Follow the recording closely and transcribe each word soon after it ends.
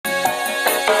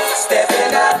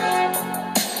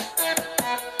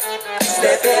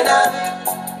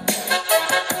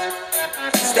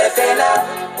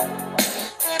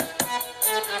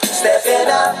Stepping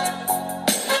up.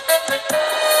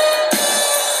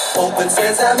 Open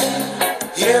sesame,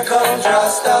 here comes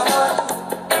Rastaman.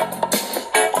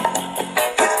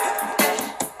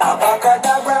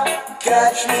 Abacadabra,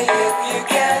 catch me if you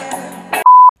can.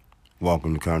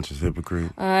 Welcome to Conscious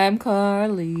Hypocrite. I'm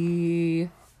Carly.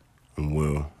 I'm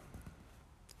Will.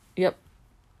 Yep.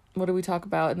 What do we talk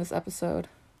about in this episode?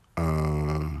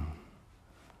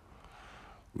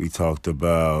 We talked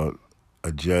about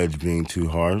a judge being too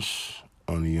harsh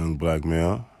on a young black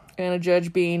male. And a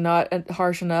judge being not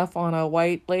harsh enough on a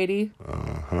white lady.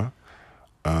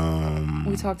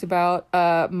 We talked about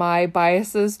my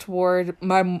biases towards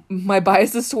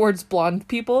blonde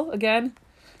people again.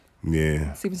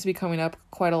 Yeah. Seems to be coming up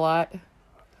quite a lot.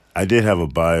 I did have a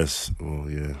bias. Well,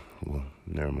 yeah. Well,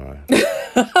 never mind.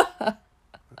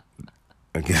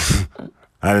 I guess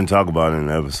I didn't talk about it in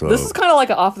the episode. This is kind of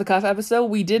like an off-the-cuff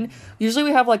episode. Usually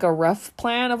we have like a rough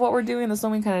plan of what we're doing. This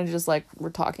one we kind of just like, we're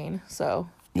talking, so.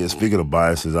 Yeah, speaking of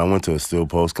biases, I went to a Still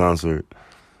Post concert.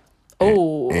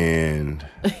 Oh. And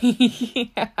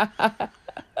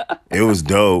it was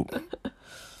dope.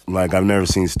 Like, I've never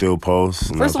seen Still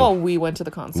Post. First of all, we went to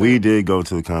the concert. We did go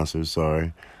to the concert,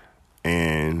 sorry.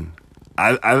 And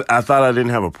I thought I didn't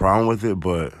have a problem with it,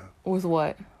 but... With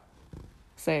what?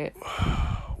 Say it.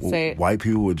 Say it. White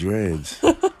people with dreads.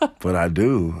 But I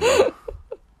do.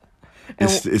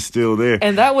 It's still there.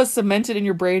 And that was cemented in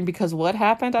your brain because what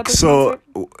happened at the concert?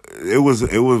 So it was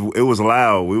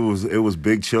loud. It was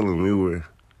big chilling.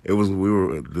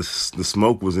 The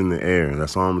smoke was in the air.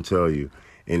 That's all I'm gonna tell you.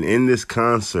 And in this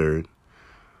concert,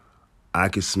 I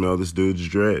could smell this dude's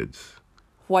dreads.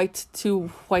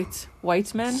 Two white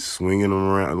men? Swinging them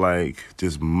around like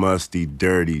just musty,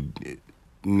 dirty,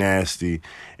 nasty.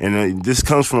 And this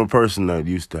comes from a person that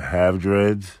used to have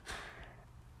dreads.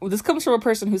 Well, this comes from a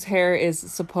person whose hair is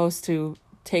supposed to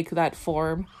take that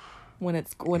form when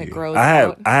it grows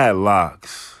out. I had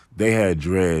locks. They had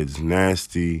dreads.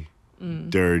 Nasty,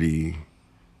 dirty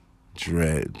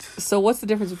dreads. So what's the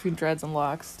difference between dreads and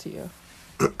locks to you?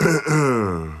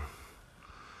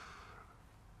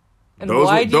 And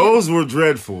those were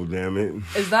dreadful, damn it.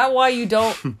 Is that why you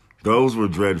don't? Those were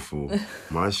dreadful.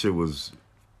 My shit was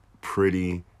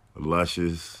pretty,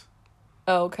 luscious.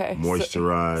 Oh, okay.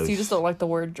 Moisturized. So you just don't like the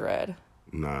word dread?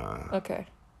 Nah. Okay.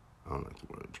 I don't like the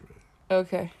word dread.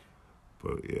 Okay.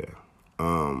 But yeah.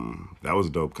 That was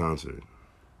a dope concert.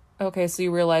 Okay, so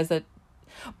you realize that.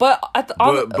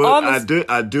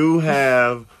 I do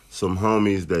have some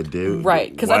homies that did.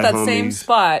 Right, because at that same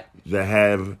spot. That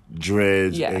have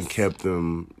dreads and kept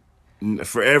them.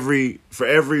 For every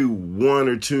one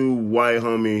or two white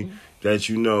homie that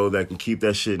you know that can keep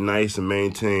that shit nice and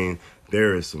maintained,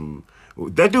 there is some.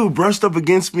 That dude brushed up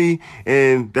against me,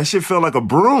 and that shit felt like a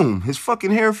broom. His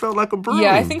fucking hair felt like a broom.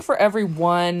 Yeah, I think for every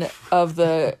one of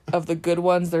the good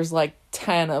ones, there's like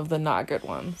 10 of the not good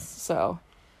ones. So,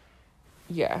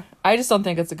 yeah, I just don't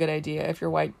think it's a good idea. If you're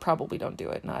white, probably don't do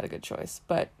it. Not a good choice.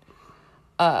 But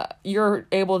you're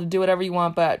able to do whatever you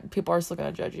want, but people are still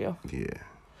gonna judge you. Yeah.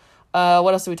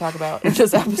 What else did we talk about in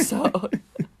this episode?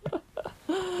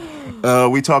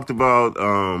 We talked about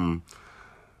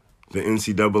the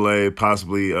NCAA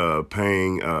possibly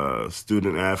paying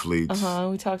student athletes.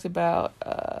 We talked about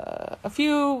a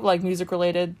few like music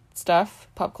related stuff,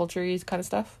 pop culture kind of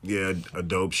stuff. Yeah, a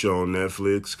dope show on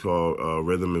Netflix called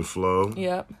Rhythm and Flow.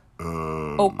 Yep.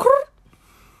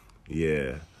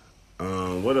 Yeah.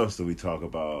 What else did we talk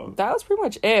about? That was pretty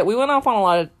much it. We went off on a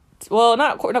lot of, well,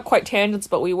 not quite tangents,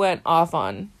 but we went off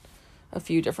on a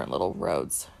few different little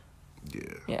roads.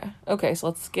 Yeah. Yeah. Okay, so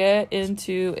let's get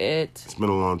into it. It's been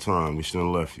a long time. We shouldn't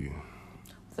have left you.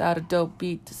 Without a dope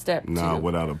beat to step to. Nah,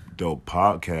 without a dope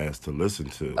podcast to listen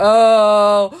to.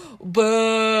 Oh,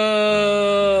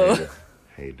 boo.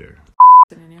 Hater.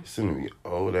 Sending me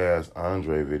old ass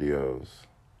Andre videos.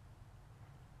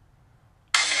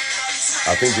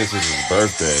 I think this is his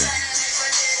birthday.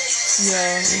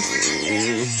 Yeah.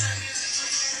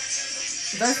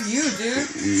 That's you, dude.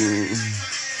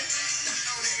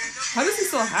 How does he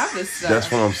still have this stuff? That's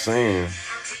what I'm saying.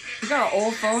 You got an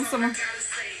old phone somewhere?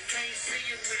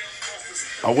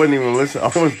 I wouldn't even listen. I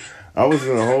was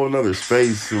in a whole nother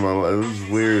space in my life. It was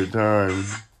a weird time.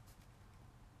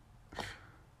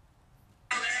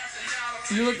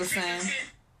 You look the same.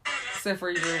 Except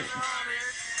for your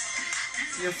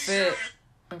fit.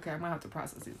 Okay, I might have to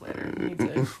process these later. Me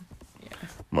too. Yeah.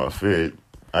 My fit.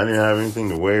 I didn't have anything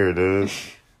to wear, dude.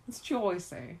 That's what you always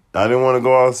say. I didn't want to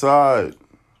go outside.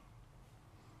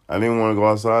 I didn't want to go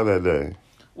outside that day.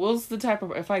 What's the type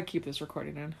of... If I keep this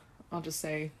recording in, I'll just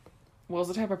say Will's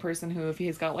the type of person who, if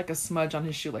he's got like a smudge on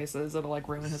his shoelaces, it'll like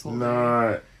ruin his whole day.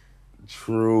 Not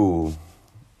true.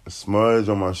 A smudge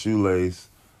on my shoelace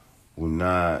will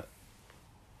not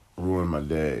ruin my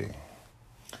day.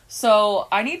 So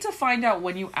I need to find out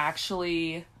when you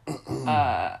actually,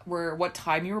 what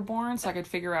time you were born, so I could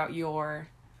figure out your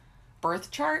birth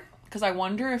chart. Because I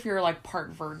wonder if you're like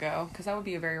part Virgo, because that would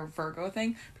be a very Virgo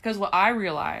thing. Because what I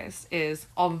realized is,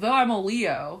 although I'm a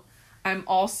Leo, I'm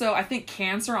also, I think,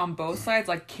 Cancer on both sides,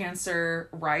 like Cancer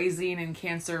rising and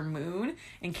Cancer moon.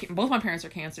 And both my parents are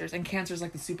Cancers, and Cancer's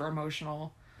like the super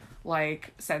emotional,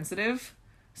 like sensitive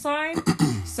sign.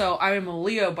 So I'm a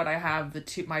Leo, but I have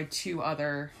my two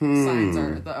other signs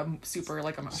are the super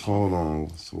like emotional. Hold on.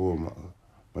 So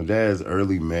my dad's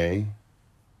early May.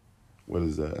 What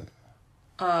is that?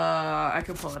 I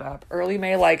can pull it up. Early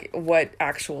May, like what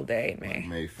actual day in May?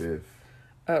 May 5th.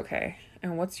 Okay.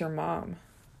 And what's your mom?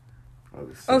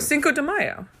 Oh, Cinco de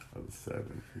Mayo. The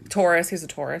 7th. Taurus. He's a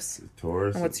Taurus.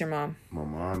 Taurus. And what's your mom? My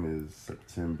mom is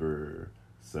September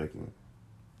 2nd.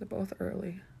 They're both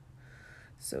early.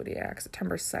 Zodiac.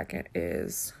 September 2nd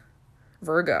is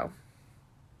Virgo.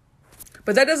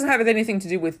 But that doesn't have anything to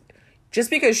do with... Just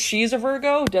because she's a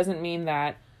Virgo doesn't mean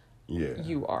that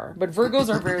you are. But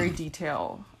Virgos are very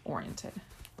detail-oriented.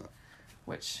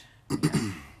 Which...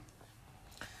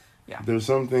 Yeah. There's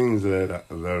some things that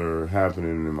are happening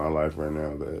in my life right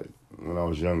now that when I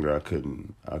was younger I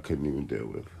couldn't even deal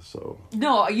with. So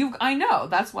no, I know.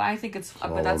 That's why I think it's.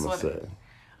 But that's what say.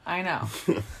 I know.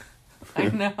 I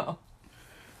know.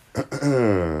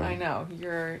 I know.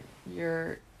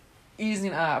 You're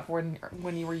easing up. When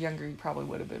you were younger, you probably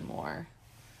would have been more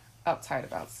uptight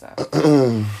about stuff.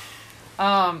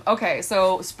 Okay,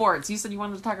 so sports. You said you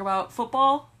wanted to talk about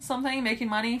football, something, making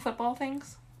money, football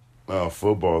things.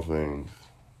 Football things.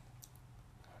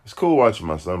 It's cool watching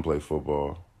my son play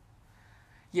football.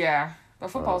 Yeah,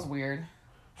 but football's weird.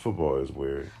 Football is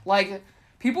weird. Like,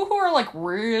 people who are, like,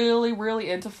 really, really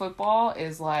into football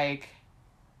is, like...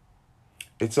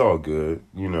 It's all good,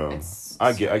 you know.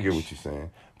 I get what you're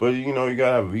saying. But, you know, you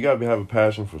gotta have a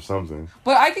passion for something.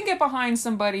 But I can get behind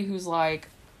somebody who's, like...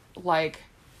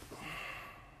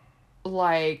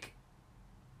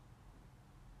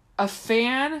 a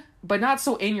fan, but not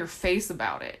so in your face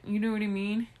about it. You know what I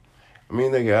mean? I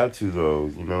mean, they got to, though.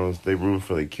 You know, they root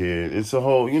for the kid. It's a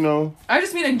whole, you know. I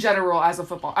just mean in general as a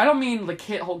football. I don't mean the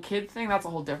whole kid thing. That's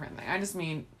a whole different thing. I just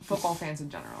mean football fans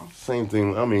in general. Same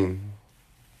thing. I mean,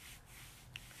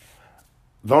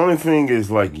 the only thing is,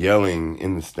 like, yelling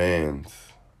in the stands.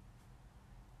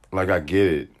 Like, I get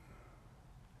it.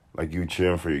 Like, you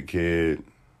cheering for your kid.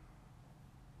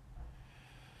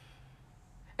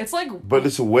 It's like... But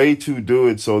it's a way to do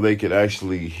it so they could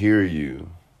actually hear you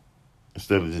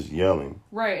instead of just yelling.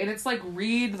 Right, and it's like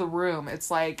read the room. It's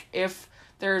like if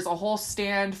there's a whole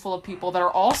stand full of people that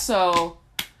are also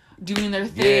doing their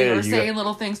thing or saying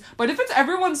little things. But if it's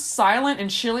everyone's silent and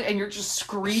chilling and you're just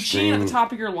screeching at the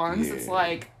top of your lungs, it's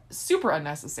like super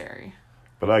unnecessary.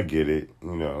 But I get it,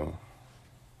 you know.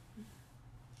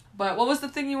 But what was the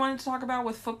thing you wanted to talk about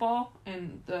with football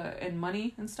and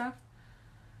money and stuff?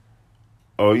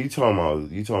 Oh, you talking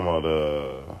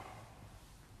about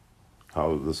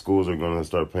how the schools are going to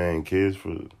start paying kids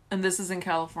for... And this is in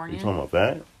California? You talking about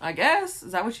that? I guess.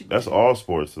 Is that what you... That's all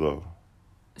sports, though.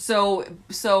 So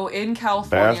in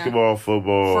California... Basketball,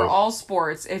 football... For all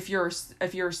sports, if you're a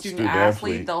student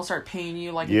athlete, they'll start paying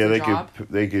you like it's a job?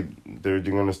 They're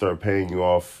going to start paying you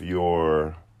off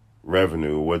your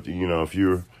revenue. What, you know, if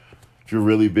you're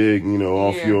really big, you know,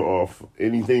 off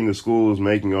anything the school is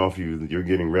making off you, you're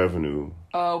getting revenue.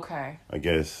 Oh, okay. I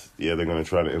guess, they're going to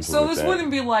try to implement that. So this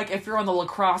wouldn't be like if you're on the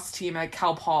lacrosse team at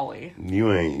Cal Poly.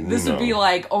 You ain't. This would be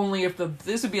like only if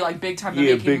this would be like big time.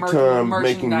 Making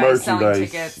merchandise, selling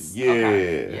tickets. Yeah,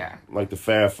 okay. Yeah. Like the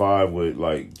Fab Five with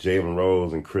like Jalen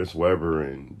Rose and Chris Webber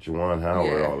and Juwan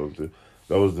Howard. All of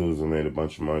those dudes have made a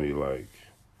bunch of money. Like,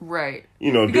 right.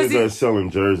 You know, dudes that are selling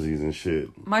jerseys and shit.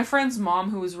 My friend's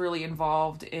mom, who was really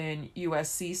involved in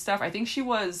USC stuff, I think she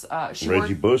was.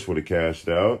 Reggie Bush would have cashed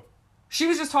out. She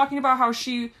was just talking about how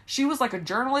she was like a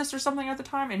journalist or something at the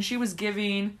time, and she was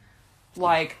giving,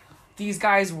 like, these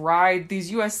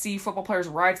USC football players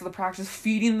ride to the practice,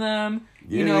 feeding them,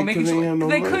 making sure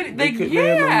they couldn't have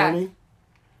no money.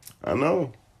 I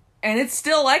know. And it's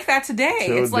still like that today.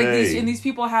 It's like these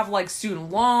people have like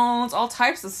student loans, all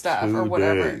types of stuff or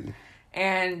whatever.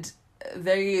 And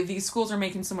these schools are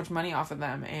making so much money off of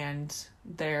them, and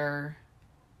they're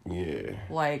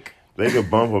like... They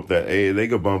could bump up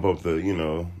the, you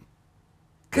know,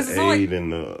 because the it's not aid like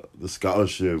and the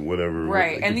scholarship, whatever.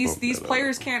 right. They And can these bump that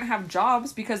players can't have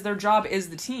jobs because their job is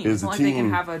the team. Is It's the not like they can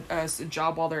team. have a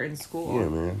job while they're in school. Yeah,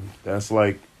 man. That's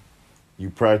like you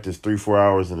practice 3-4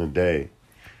 hours in a day.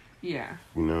 Yeah.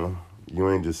 You know, you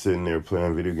ain't just sitting there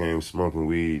playing video games, smoking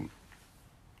weed,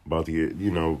 about to get,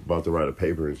 about to write a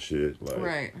paper and shit. Like,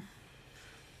 Right.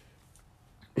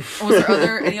 Was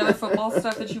there any other football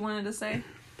stuff that you wanted to say?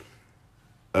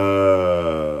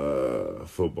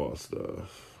 Football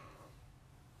stuff.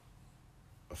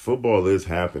 Football is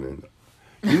happening.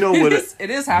 You know what? It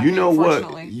is happening. You know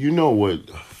Unfortunately. what? You know what?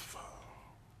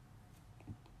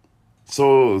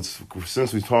 So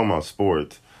since we talking about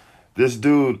sports, this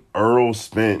dude Earl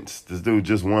Spence, this dude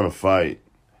just won a fight.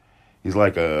 He's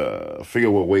like I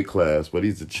forget what weight class, but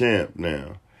he's a champ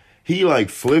now. He like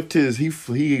flipped his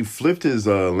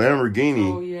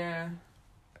Lamborghini. Oh yeah.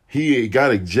 He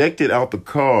got ejected out the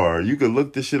car. You could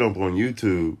look this shit up on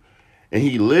YouTube, and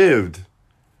he lived.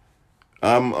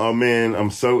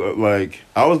 I'm so like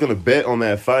I was gonna bet on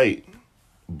that fight,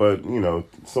 but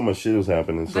so much shit was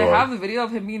happening. So They have the video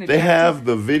of him being ejected. they have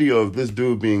the video of this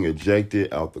dude being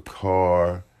ejected out the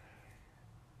car,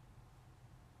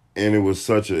 and it was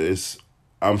such a.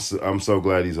 I'm so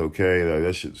glad he's okay. Like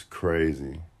that shit's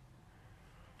crazy.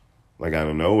 Like out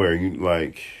of nowhere, you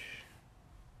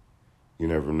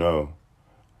never know.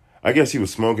 I guess he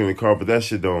was smoking in the car, but that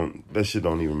shit don't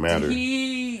even matter. Did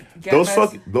he get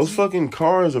Those fucking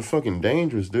cars are fucking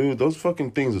dangerous, dude. Those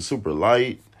fucking things are super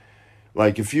light.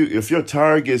 Like if your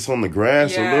tire gets on the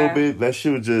grass a little bit, that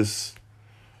shit would just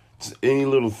any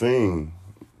little thing.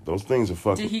 Those things are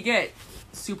fucking. Did he get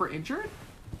super injured?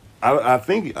 I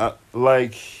think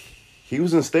like he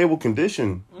was in stable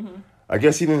condition. Mm-hmm. I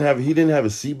guess he didn't have a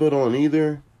seatbelt on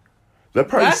either. That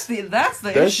probably that's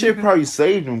the that issue. shit probably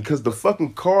saved him because the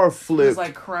fucking car It flipped was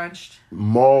like crunched.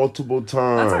 multiple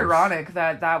times. That's ironic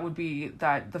that would be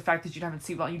that the fact that you didn't have a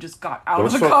seatbelt, you just got out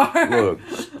of the car. Look,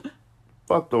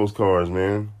 fuck those cars,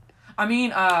 man. I mean,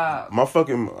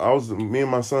 me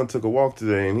and my son took a walk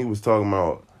today, and he was talking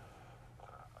about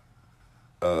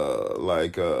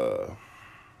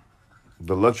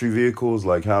the luxury vehicles,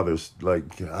 like how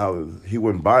he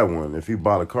wouldn't buy one. If he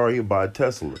bought a car, he'd buy a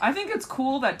Tesla. I think it's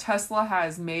cool that Tesla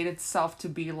has made itself to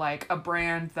be like a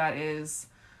brand that is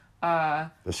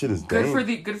that shit is good for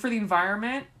the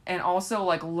environment and also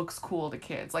like looks cool to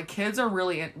kids. Like kids are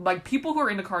really like people who are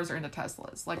into cars are into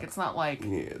Teslas. Like it's not like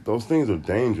those things are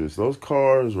dangerous. Those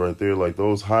cars right there, like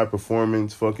those high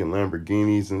performance fucking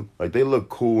Lamborghinis, and like they look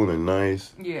cool and they're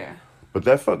nice. Yeah. But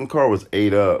that fucking car was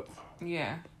ate up.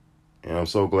 Yeah. And I'm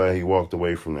so glad he walked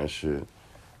away from that shit.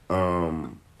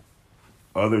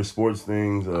 Other sports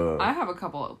things. I have a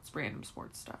couple of random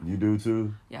sports stuff. You do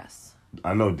too? Yes.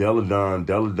 I know Deladon.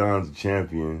 Deladon's a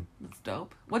champion. That's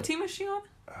dope. What team is she on?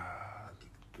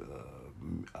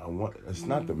 It's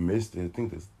not the Mystics. I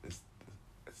think it's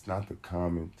not the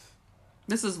Comets.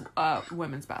 This is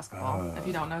women's basketball. If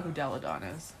you don't know who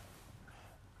Deladon is.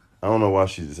 I don't know why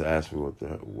she just asked me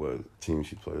what team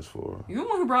she plays for. You're the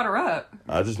one who brought her up.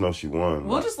 I just know she won.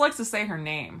 Will just likes to say her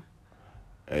name.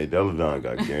 Hey, Deladon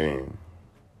got game.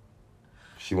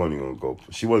 She wasn't even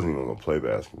gonna play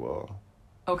basketball.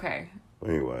 Okay.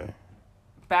 Anyway.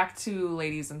 Back to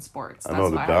ladies in sports. I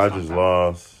know the Dodgers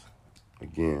lost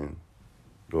again.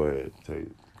 Go ahead.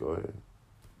 Go ahead.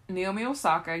 Naomi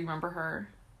Osaka, you remember her?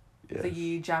 Yes.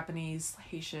 The Japanese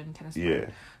Haitian tennis player.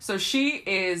 Yeah. So she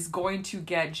is going to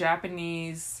get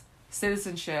Japanese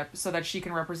citizenship so that she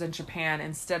can represent Japan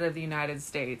instead of the United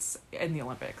States in the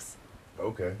Olympics.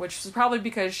 Okay. Which is probably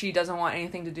because she doesn't want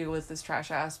anything to do with this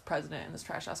trash-ass president in this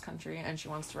trash-ass country, and she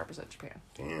wants to represent Japan.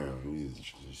 Damn, you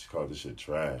just called this shit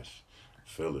trash.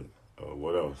 Feel it.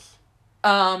 What else?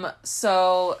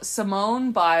 So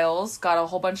Simone Biles got a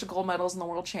whole bunch of gold medals in the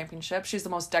World Championship. She's the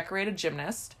most decorated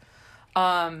gymnast.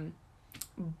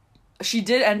 She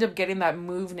did end up getting that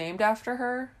move named after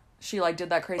her. She did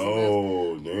that crazy move.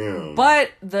 Oh, damn.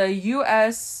 But the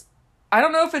U.S., I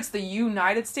don't know if it's the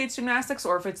United States Gymnastics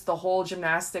or if it's the whole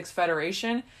Gymnastics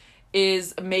Federation,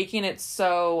 is making it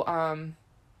so,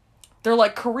 they're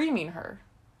Kareeming her.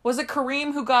 Was it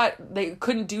Kareem they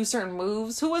couldn't do certain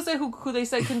moves? Who was it who they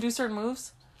said couldn't do certain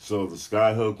moves? So the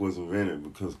skyhook was invented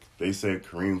because they said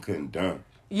Kareem couldn't dunk.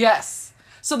 Yes.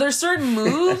 So there's certain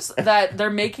moves that they're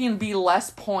making be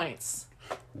less points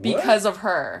because of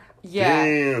her. Yeah.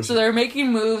 Damn. So they're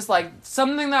making moves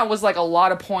something that was a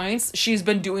lot of points. She's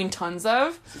been doing tons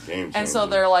of. It's a game changer. And so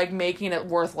they're making it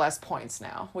worth less points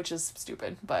now, which is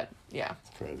stupid, but yeah.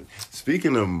 It's crazy.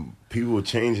 Speaking of people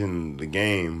changing the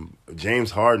game,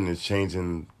 James Harden is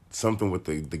changing something with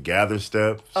the gather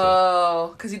step.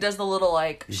 So because he does the little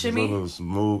shimmy. Little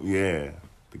move, yeah.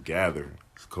 The Gather.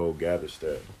 It's called Gather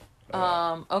Step.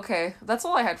 Okay. That's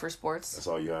all I had for sports. That's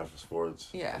all you have for sports?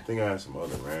 Yeah. I think I had some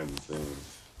other random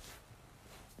things.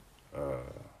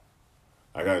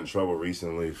 I got in trouble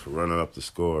recently for running up the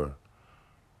score.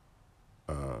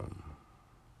 A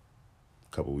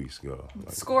couple weeks ago.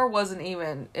 Score wasn't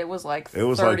even. It was like 35 it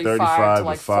was like 35 to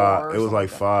 4. It was like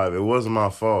 5. It wasn't my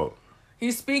fault.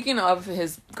 He's speaking of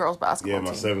his girls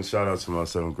basketball team. Shout out to my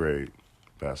 7th grade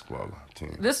basketball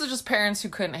team. This is just parents who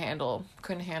couldn't handle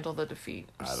the defeat.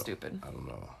 Stupid. I don't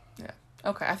know. Yeah.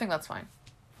 Okay, I think that's fine.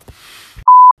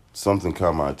 Something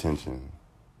caught my attention.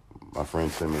 My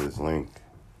friend sent me this link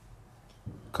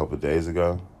a couple of days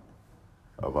ago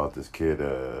about this kid,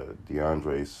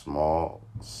 DeAndre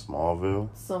Somerville.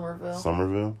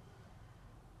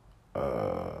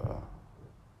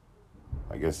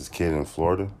 I guess this kid in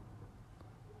Florida.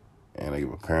 And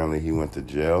apparently he went to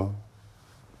jail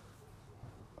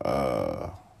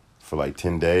for like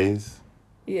 10 days.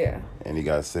 Yeah. And he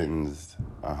got sentenced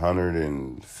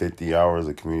 150 hours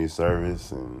of community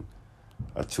service and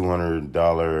a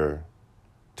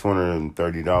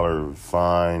 $230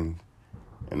 fine.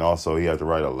 And also he had to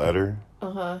write a letter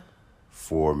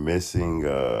for missing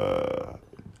a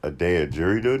day of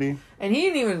jury duty. And he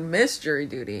didn't even miss jury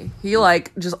duty. He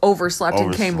just overslept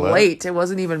and came late. It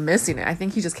wasn't even missing it. I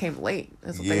think he just came late.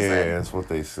 That's what they said. Yeah, that's what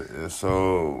they said.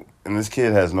 So, and this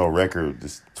kid has no record.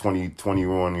 This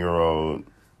 21-year-old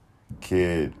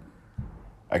kid,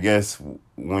 I guess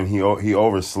when he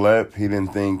overslept, he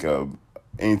didn't think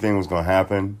anything was going to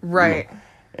happen. Right. You know?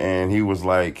 And he was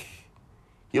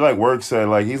he works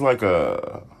at he's like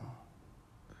a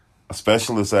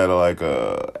specialist at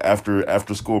a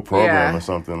after school program or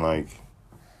something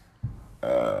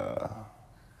I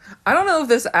don't know if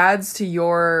this adds to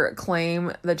your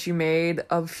claim that you made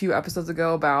a few episodes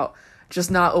ago about just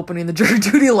not opening the jury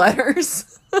duty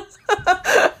letters.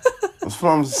 That's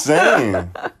what I'm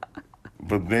saying.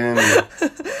 But then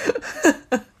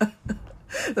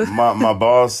my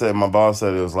boss said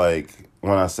it was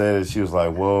when I said it, she was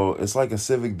like, well, it's like a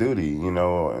civic duty,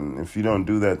 and if you don't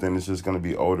do that, then it's just going to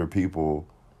be older people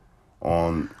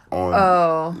on.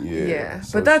 Oh, yeah.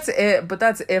 So but that's it. But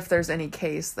that's if there's any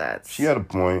case that's. She had a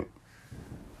point.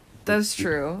 That's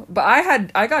true. But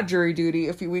I got jury duty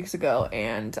a few weeks ago,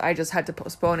 and I just had to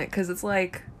postpone it because it's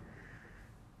if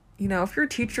you're a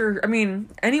teacher,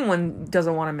 anyone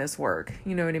doesn't want to miss work.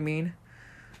 You know what I mean?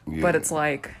 Yeah. But it's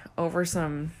over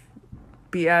some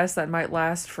BS that might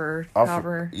last for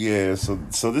however. Yeah,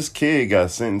 so this kid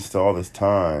got sentenced to all this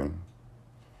time,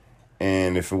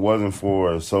 and if it wasn't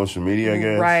for social media, I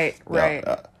guess right,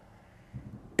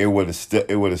 it would have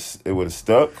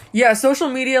stuck. Yeah, social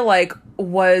media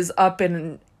was up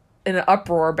in an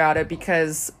uproar about it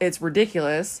because it's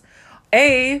ridiculous.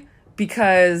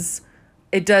 Because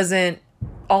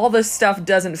all this stuff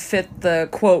doesn't fit the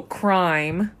quote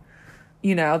crime.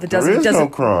 That doesn't. No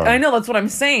crime. I know, that's what I'm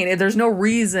saying. There's no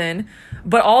reason.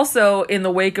 But also, in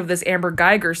the wake of this Amber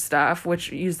Geiger stuff,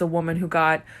 which is the woman who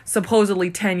got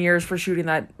supposedly 10 years for shooting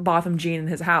that Botham Jean in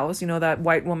his house. That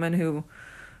white woman who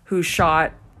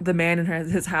shot the man in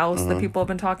his house that people have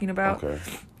been talking about. Okay.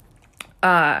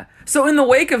 So in the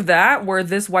wake of that, where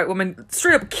this white woman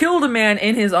straight up killed a man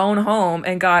in his own home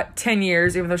and got 10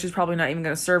 years, even though she's probably not even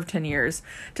going to serve 10 years,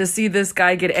 to see this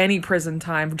guy get any prison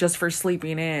time just for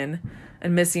sleeping in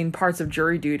and missing parts of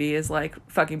jury duty is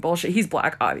fucking bullshit. He's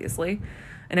black, obviously.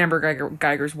 And Amber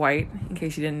Geiger's white, in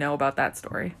case you didn't know about that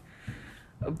story.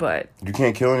 But you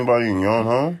can't kill anybody in your own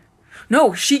home?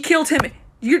 No, she killed him.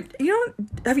 Do you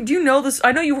know this?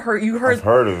 I know you heard. I've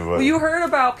heard of it. Well, you heard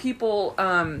about people,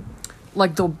 the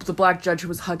black judge who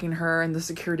was hugging her and the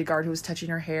security guard who was touching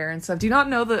her hair and stuff. Do you not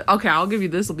know that? Okay, I'll give you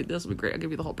this. This will be great. I'll give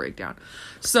you the whole breakdown.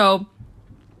 So,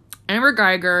 Amber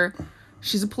Geiger,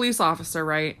 she's a police officer,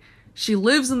 right? She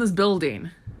lives in this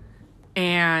building,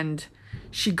 and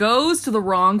she goes to the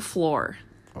wrong floor.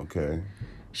 Okay.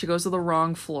 She goes to the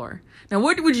wrong floor. Now,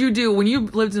 what would you do when you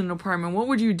lived in an apartment? What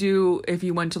would you do if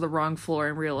you went to the wrong floor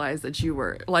and realized that you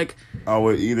were I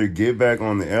would either get back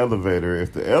on the elevator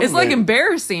if the elevator. It's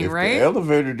embarrassing, right? If the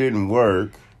elevator didn't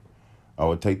work, I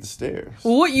would take the stairs.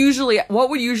 Well, what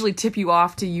would usually tip you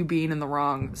off to you being in the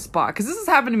wrong spot? Because this has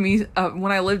happened to me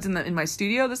when I lived in my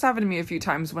studio. This happened to me a few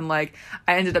times when I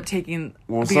ended up being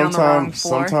on the wrong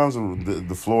floor. Sometimes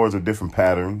the floors are different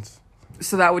patterns.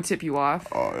 So that would tip you off,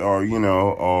 or you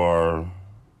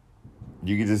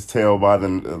could just tell by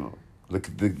the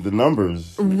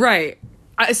numbers, right?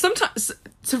 Sometimes,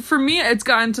 so for me, it's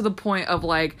gotten to the point of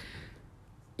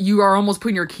you are almost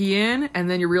putting your key in, and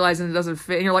then you're realizing it doesn't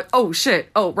fit, and you're like, oh shit,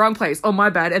 oh, wrong place, oh,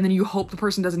 my bad, and then you hope the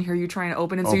person doesn't hear you trying to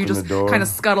open it, so you just kind of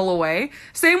scuttle away.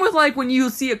 Same with, like, when you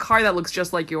see a car that looks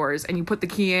just like yours, and you put the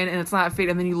key in, and it's not fit,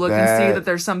 and then you look and see that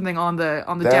there's something on the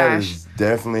dash. That has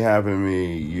definitely happened to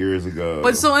me years ago.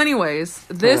 But so anyways,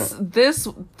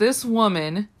 this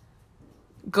woman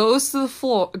goes to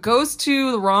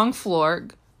the wrong floor,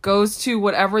 goes to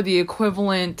whatever the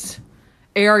equivalent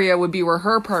area would be where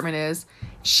her apartment is.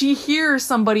 She hears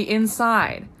somebody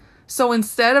inside. So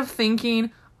instead of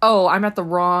thinking, oh, I'm at the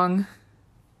wrong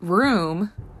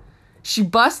room, she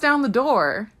busts down the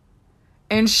door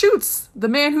and shoots the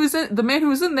man who's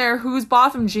in there, who's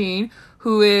Botham Jean,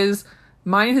 who is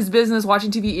minding his business,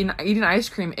 watching TV, eating ice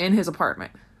cream in his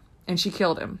apartment. And she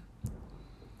killed him.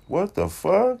 What the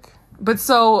fuck? But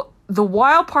so the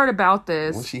wild part about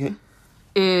this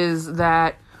is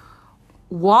that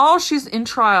while she's on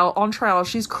trial,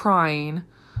 she's crying.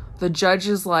 The judge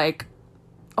is like,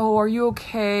 oh, are you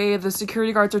okay? The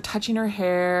security guards are touching her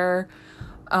hair.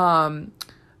 The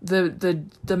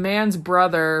man's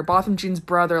brother, Botham Jean's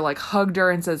brother, like hugged her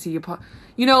and says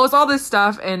it's all this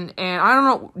stuff. And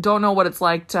I don't know what it's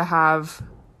like to have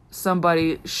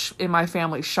somebody in my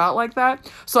family shot like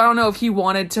that. So I don't know if he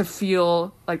wanted to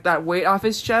feel like that weight off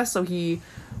his chest. So he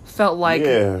felt like,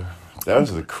 yeah, that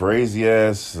was a crazy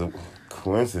ass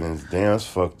coincidence. Damn, it's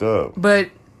fucked up. But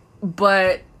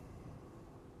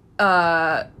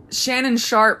Shannon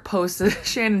Sharp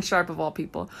of all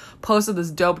people posted this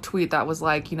dope tweet that was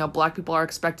like, black people are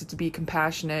expected to be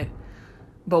compassionate,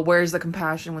 but where's the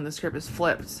compassion when the script is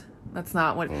flipped? That's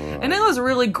not what. And it was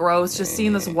really gross just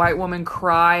seeing this white woman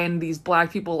cry and these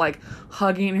black people like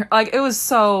hugging her. Like it was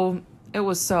so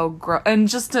gross. And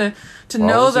just to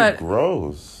know that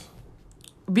gross.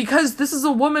 Because this is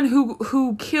a woman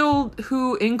who killed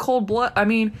in cold blood. I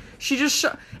mean, she just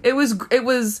it was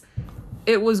gross.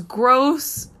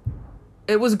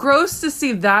 It was gross to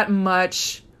see that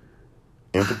much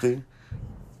empathy.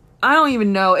 I don't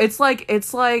even know. It's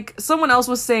like someone else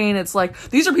was saying, it's like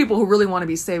these are people who really want to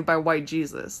be saved by white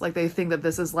Jesus. Like they think that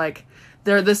this is like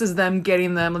this is them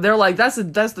getting them. They're like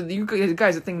you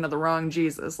guys are thinking of the wrong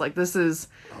Jesus. Like this is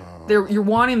you're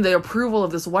wanting the approval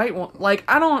of this white one. Like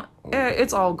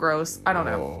it's all gross. I don't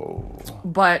know.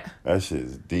 But that shit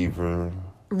is deeper.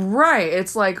 Right.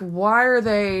 It's like, why are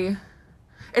they?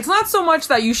 It's not so much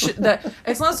that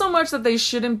it's not so much that they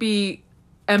shouldn't be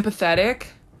empathetic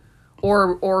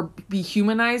or be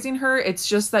humanizing her. It's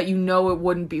just that it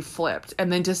wouldn't be flipped.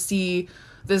 And then to see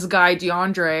this guy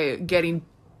DeAndre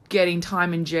getting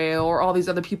time in jail, or all these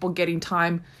other people getting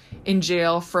time in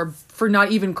jail for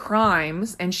not even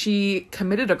crimes, and she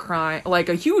committed a crime, like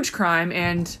a huge crime,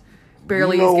 and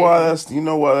barely escaped.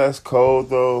 Why that's cold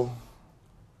though?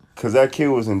 Because that kid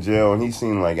was in jail and he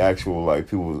seen like actual like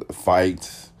people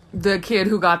fights. The kid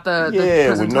who got the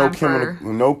prison with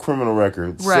no criminal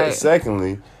records. Right.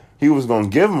 Secondly, he was going to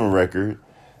give him a record.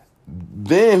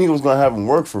 Then he was going to have him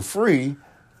work for free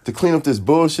to clean up this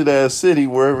bullshit ass city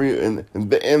wherever and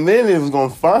then he was going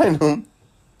to fine him.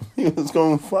 He was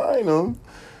going to fine him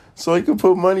so he could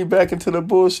put money back into the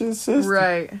bullshit system.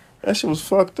 Right. That shit was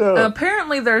fucked up. And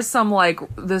apparently there's some like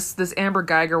this Amber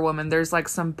Geiger woman, there's like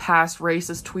some past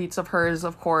racist tweets of hers,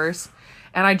 of course.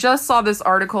 And I just saw this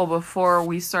article before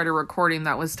we started recording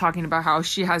that was talking about how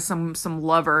she has some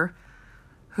lover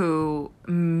who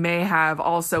may have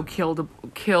also killed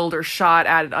or shot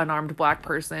at an unarmed black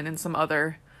person, and some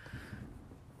other.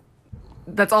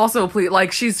 That's also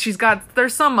like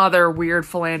there's some other weird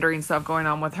philandering stuff going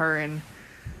on with her, and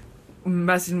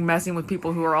messing with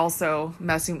people who also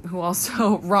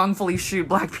wrongfully shoot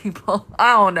black people.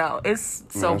 I don't know. It's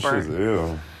so burnt. Shit's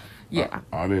ill. Yeah.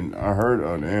 I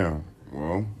heard. Damn.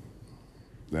 Well,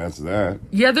 that's that.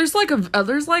 Yeah, there's like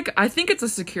I think it's a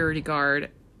security guard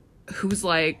who's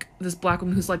like this black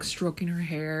woman who's like stroking her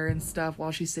hair and stuff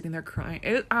while she's sitting there crying.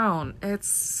 It's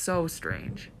so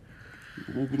strange.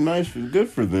 It would be nice, good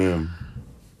for them.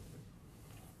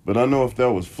 But I know if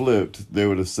that was flipped, they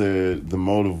would have said the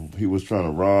motive he was trying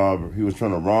to rob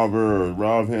her or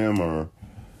rob him, or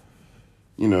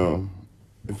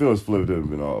if it was flipped, it would have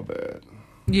been all bad.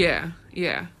 Yeah.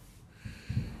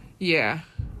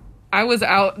 I was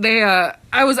out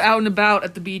and about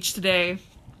at the beach today.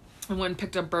 I went and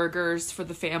picked up burgers for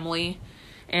the family,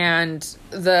 and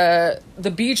the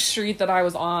beach street that I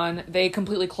was on, they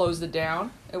completely closed it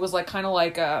down. It was like kind of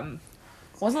like it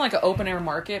wasn't like an open air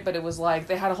market, but it was like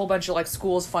they had a whole bunch of like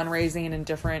schools fundraising and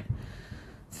different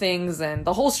things, and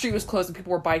the whole street was closed and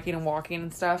people were biking and walking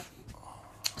and stuff.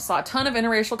 Saw a ton of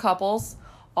interracial couples,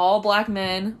 all black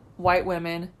men, white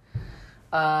women.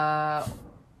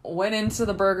 Went into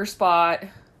the burger spot,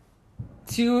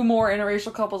 two more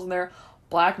interracial couples in there,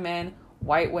 black men,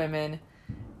 white women,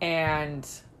 and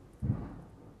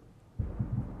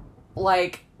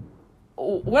like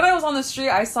when I was on the street,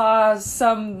 I saw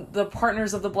the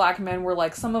partners of the black men were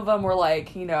like, some of them were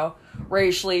like, you know,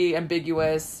 racially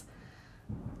ambiguous,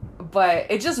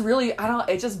 but it just really,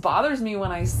 it just bothers me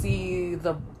when I see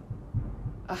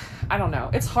I don't know.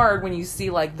 It's hard when you see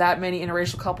like that many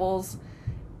interracial couples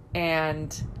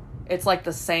and it's like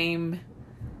the same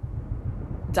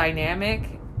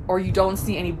dynamic, or you don't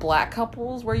see any black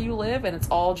couples where you live and it's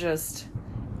all just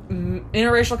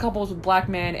interracial couples with black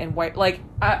men and white. Like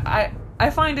I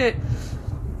find it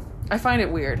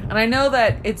weird. And I know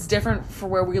that it's different for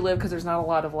where we live because there's not a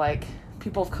lot of like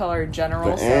people of color in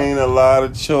general. There ain't a lot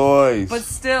of choice. But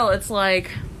still, it's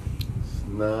like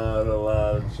not a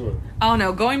lot of choice. I don't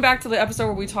know. Going back to the episode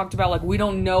where we talked about like we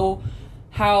don't know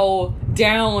how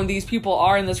down these people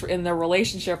are in their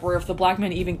relationship, or if the black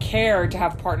men even care to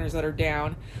have partners that are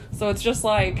down. So it's just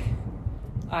like,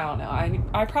 I don't know.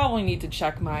 I probably need to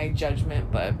check my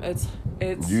judgment, but it's.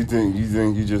 You think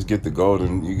you just get the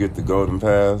golden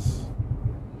pass?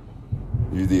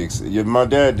 My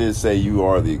dad did say you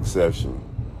are the exception.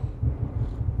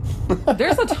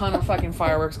 There's a ton of fucking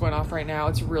fireworks going off right now.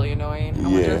 It's really annoying. I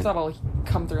wonder if that'll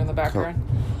come through in the background.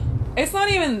 It's not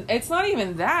even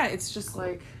that. It's just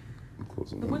like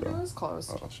the window is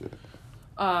closed. Oh shit.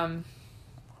 I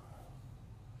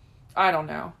don't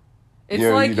know. It's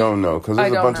like like you don't know because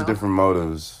there's a bunch of different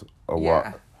motives.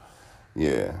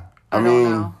 Yeah. I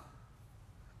mean, know.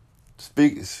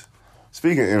 Speaking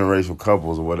of interracial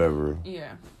couples or whatever.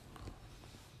 Yeah.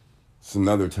 It's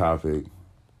another topic.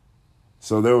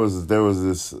 So there was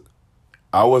this.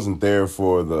 I wasn't there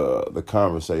for the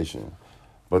conversation,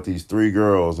 but these three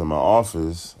girls in my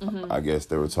office, I guess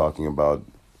they were talking about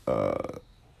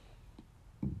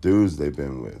dudes they've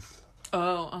been with.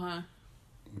 Oh,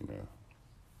 You know,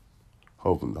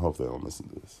 hope they don't listen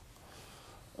to this.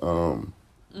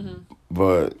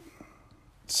 But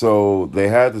so they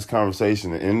had this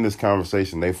conversation, and in this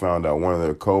conversation, they found out one of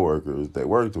their coworkers they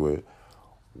worked with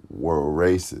were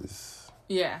racist.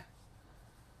 Yeah.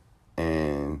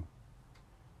 And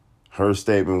her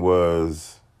statement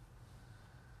was,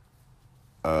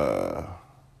 I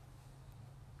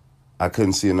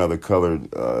couldn't see another colored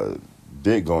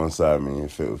dick go inside me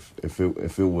if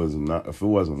it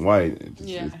wasn't white.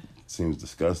 It seems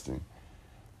disgusting.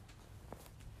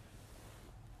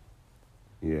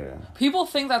 Yeah. People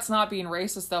think that's not being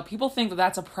racist, though. People think that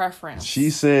that's a preference.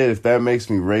 She said, "If that makes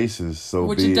me racist, so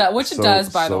which be it. Which it does,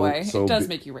 by the way. So it does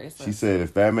make you racist. She said,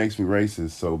 "If that makes me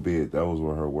racist, so be it." That was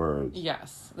her words.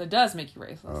 Yes, that does make you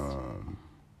racist.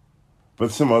 But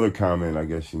some other comment, I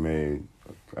guess she made.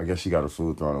 I guess she got her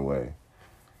food thrown away,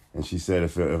 and she said,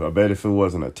 "If I bet if it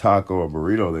wasn't a taco or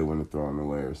burrito, they wouldn't have thrown it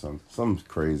away or some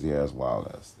crazy ass wild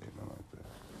ass statement like that."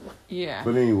 Yeah.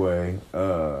 But anyway,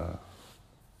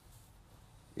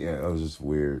 yeah, that was just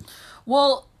weird.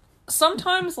 Well,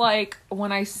 sometimes, like,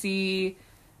 when I see...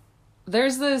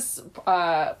 There's this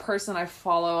person I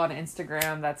follow on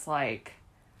Instagram that's, like...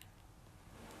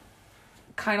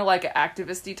 kind of like an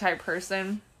activist-y type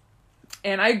person.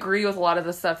 And I agree with a lot of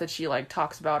the stuff that she, like,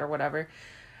 talks about or whatever.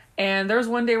 And there was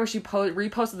one day where she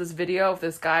reposted this video of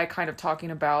this guy kind of talking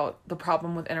about the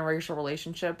problem with interracial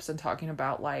relationships and talking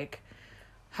about, like,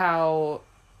 how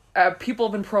people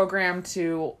have been programmed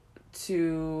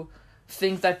to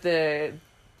think that the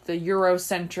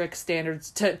Eurocentric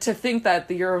standards to think that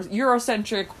the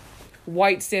Eurocentric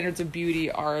white standards of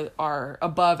beauty are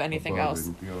above anything else.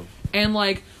 And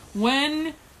like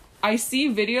when I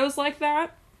see videos like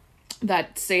that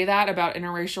say that about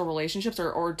interracial relationships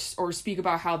or speak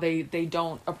about how they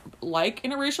don't like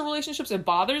interracial relationships, it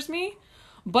bothers me.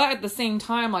 But at the same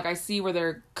time, like I see where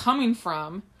they're coming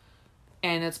from,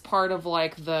 and it's part of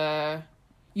like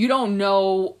you don't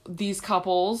know these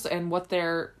couples and what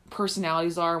their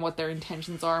personalities are and what their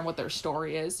intentions are and what their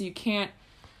story is. So you can't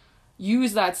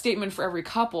use that statement for every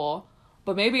couple,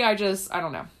 but maybe I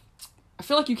don't know. I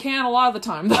feel like you can a lot of the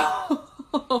time though.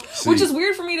 Which is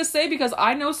weird for me to say because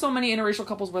I know so many interracial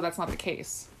couples where that's not the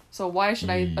case. So why should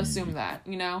I assume that,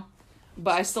 you know?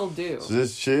 But I still do. So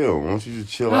just chill. Why don't you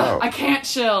just chill out? I can't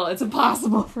chill. It's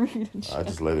impossible for me to chill. I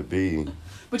just let it be.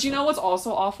 But you know what's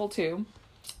also awful too?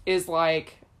 Is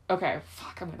like, okay,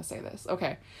 fuck, I'm gonna say this.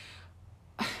 Okay.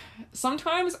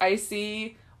 Sometimes I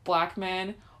see black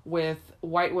men with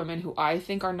white women who I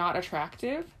think are not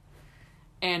attractive.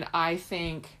 And I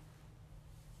think,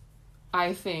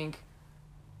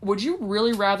 would you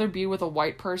really rather be with a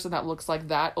white person that looks like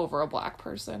that over a black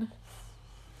person?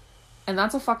 And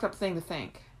that's a fucked up thing to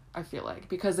think. I feel like.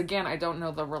 Because, again, I don't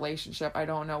know the relationship. I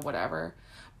don't know whatever.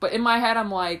 But in my head,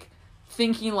 I'm, like,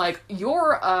 thinking, like,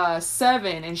 you're a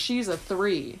 7 and she's a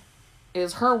 3.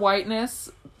 Does her whiteness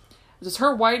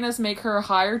make her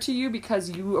higher to you because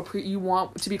you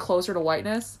want to be closer to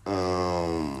whiteness?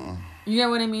 You get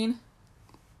what I mean?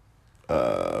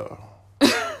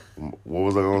 What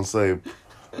was I gonna say?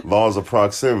 Laws of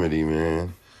proximity,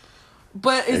 man.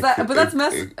 But that's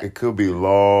messed. It could be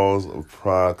laws of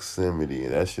proximity.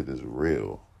 That shit is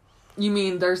real. You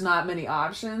mean there's not many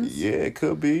options? Yeah, it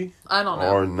could be. I don't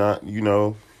know. Or not,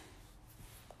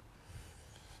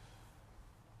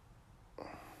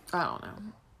 I don't know.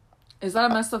 Is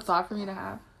that a messed up thought for me to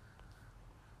have?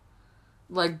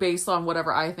 Like, based on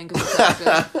whatever I think is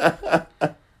attractive?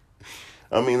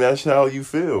 I mean, that's how you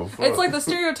feel. Fuck. It's like the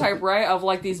stereotype, right? Of,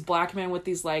 like, these black men with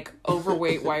these, like,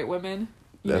 overweight white women.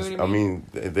 You know what I mean?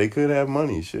 They could have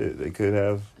money, shit. They could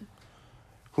have...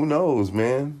 Who knows,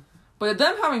 man? But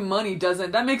them having money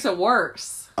that makes it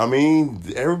worse. I mean,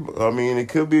 it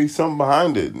could be something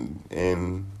behind it.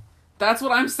 And... That's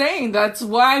what I'm saying. That's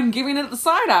why I'm giving it the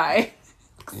side eye.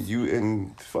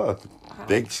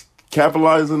 They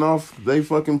capitalizing off they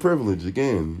fucking privilege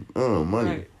again.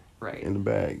 Money. Right. In the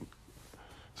bag.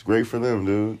 It's great for them,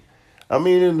 dude. I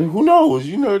mean, who knows?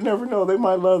 You never know. They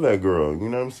might love that girl. You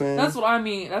know what I'm saying? That's what I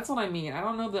mean. I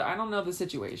don't know the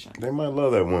situation. They might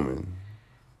love that woman.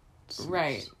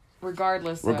 Right.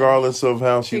 Regardless of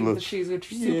how she looks. She's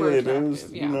super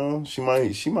attractive. Yeah.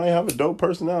 She might have a dope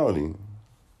personality.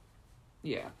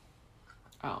 Yeah.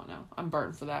 I don't know. I'm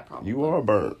burnt for that, probably. You are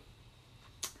burnt.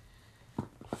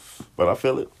 But I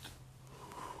feel it.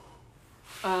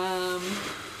 Trying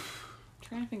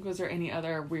to think, was there any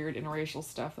other weird interracial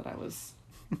stuff that I was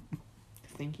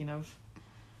thinking of?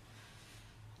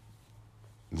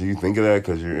 Do you think of that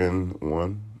because you're in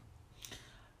one?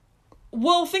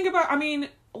 Well,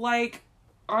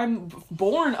 I'm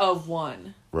born of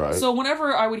one. Right. So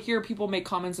whenever I would hear people make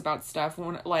comments about stuff,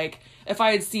 if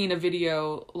I had seen a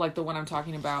video like the one I'm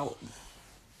talking about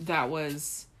that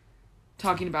was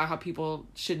talking about how people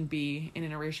shouldn't be in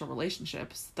interracial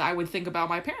relationships, I would think about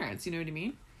my parents, you know what I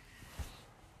mean?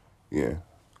 Yeah.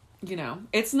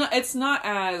 It's not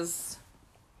as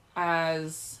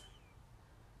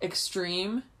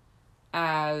extreme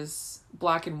as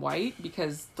black and white,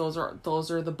 because those are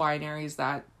the binaries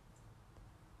that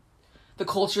the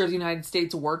culture of the United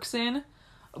States works in.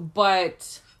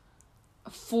 But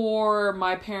for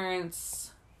my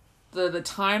parents, the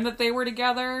time that they were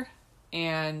together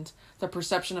and the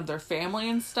perception of their family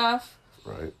and stuff,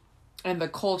 right, and the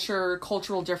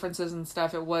cultural differences and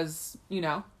stuff, it was,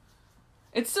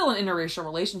 it's still an interracial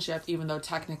relationship, even though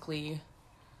technically,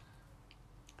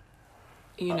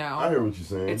 I hear what you're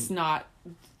saying. it's not,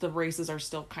 the races are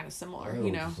still kind of similar,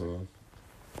 What you're saying.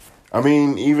 I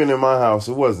mean, even in my house,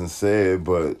 it wasn't said,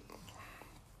 but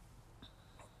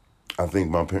I think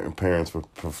my parents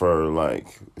would prefer,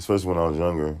 like, especially when I was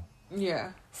younger,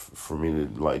 yeah, for me to,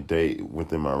 like, date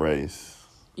within my race.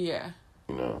 Yeah.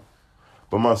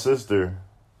 But my sister,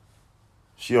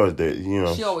 she always dated,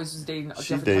 She always was dating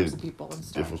different types of people and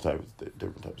stuff. Different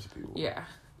types of people. Yeah.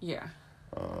 Yeah.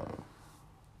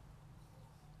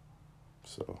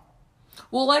 So.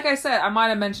 Well, like I said, I might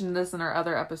have mentioned this in our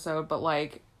other episode, but,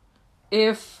 like,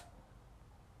 if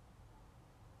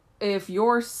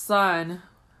your son,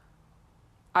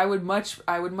 I would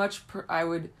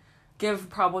give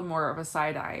probably more of a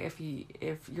side eye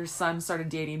if your son started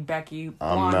dating Becky,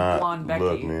 blonde Becky.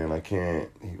 Look, man, I can't.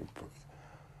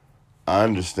 I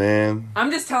understand. I'm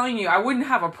just telling you, I wouldn't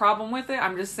have a problem with it.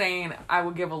 I'm just saying I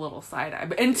would give a little side eye,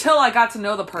 but until I got to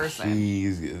know the person.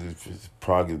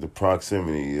 The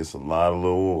proximity. It's a lot of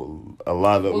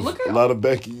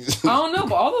Beckys. I don't know,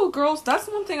 but all those girls. That's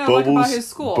the one thing I like about his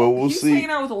school. But we'll He's see.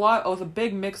 hanging out with a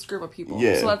big mixed group of people.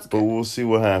 Yeah, so that's good. But we'll see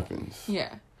what happens.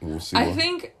 Yeah, we'll see. I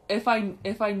think if I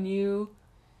knew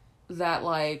that,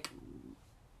 like,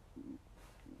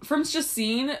 from just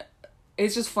seeing.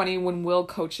 It's just funny when Will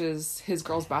coaches his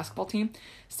girls' basketball team,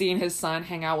 seeing his son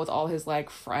hang out with all his,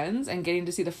 like, friends and getting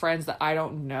to see the friends that I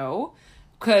don't know.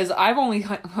 Because I've only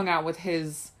hung out with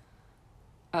his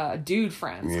dude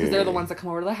friends. Because they're the ones that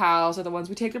come over to the house, or the ones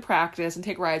we take to practice and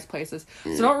take rides places.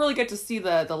 So I don't really get to see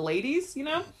the ladies,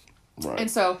 Right.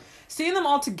 And so seeing them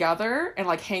all together and,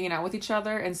 like, hanging out with each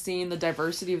other and seeing the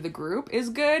diversity of the group is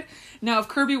good. Now, if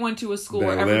Kirby went to a school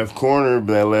that left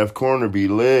corner be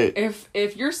lit.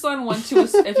 If your son went to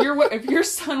if your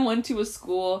son went to a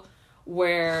school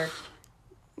where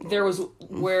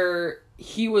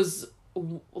he was,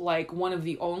 like, one of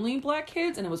the only black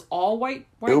kids and it was all white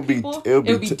people, it would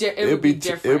be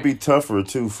different. It would be tougher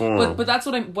too for him. But that's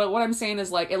what I'm saying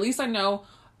is, like, at least I know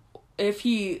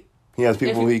he has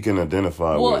people he can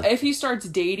identify with. Well, if he starts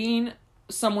dating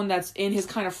someone that's in his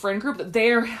kind of friend group,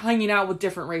 they're hanging out with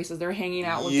different races. They're hanging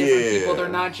out with different people. They're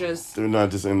not just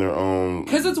in their own.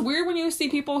 Because it's weird when you see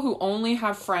people who only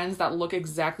have friends that look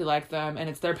exactly like them, and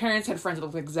it's their parents had friends that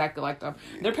looked exactly like them.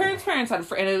 Their parents' had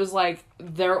and it was like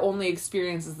their only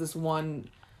experience is this one.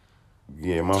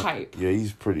 Type. Yeah,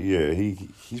 he's pretty. Yeah,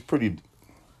 he's pretty.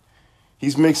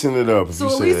 He's mixing it up. So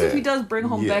at least if he does bring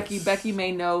home Becky, Becky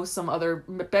may know some other.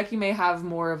 Becky may have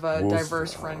more of a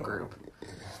diverse friend group.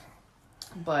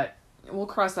 But we'll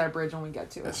cross that bridge when we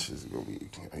get to it. That's just gonna be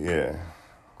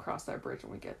Cross that bridge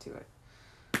when we get to it.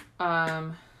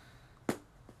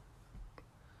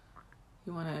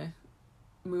 You want to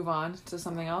move on to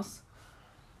something else?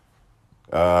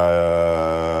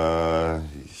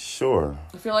 Sure.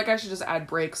 I feel like I should just add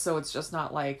breaks so it's just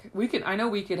not like we could. I know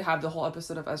we could have the whole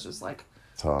episode of us just like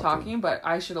talking, but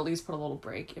I should at least put a little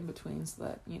break in between so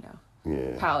that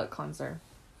palate cleanser.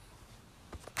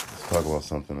 Let's talk about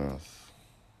something else.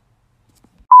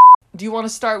 Do you want to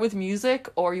start with music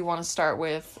or you want to start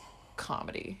with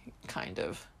comedy, kind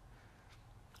of?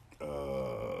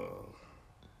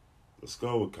 Let's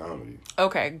go with comedy.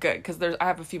 Okay, good, because I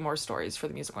have a few more stories for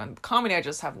the music one. Comedy, I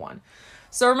just have one.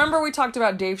 So remember we talked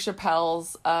about Dave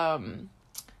Chappelle's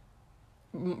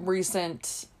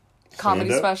recent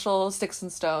comedy special, Sticks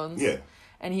and Stones. Yeah.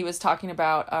 And he was talking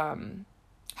about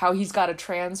how he's got a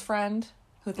trans friend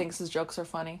who thinks his jokes are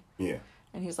funny. Yeah.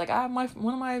 And he's like,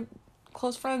 one of my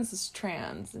close friends is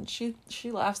trans and she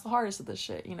laughs the hardest at this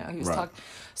shit, he was talking.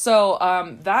 So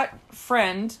that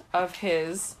friend of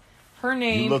his, her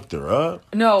name, you looked her up?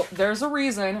 No, there's a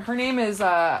reason. Her name is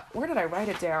where did I write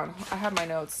it down? I have my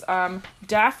notes.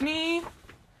 Daphne,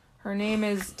 her name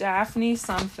is Daphne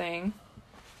something.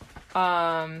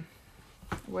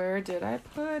 Where did I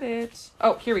put it?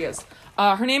 Oh, here he is.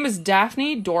 Her name is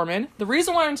Daphne Dorman. The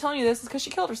reason why I'm telling you this is because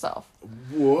she killed herself.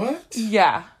 What?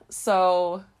 Yeah.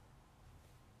 So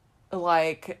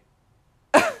like,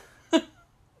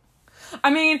 I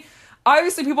mean,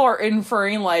 obviously people are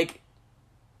inferring like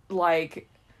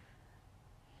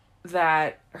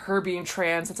that her being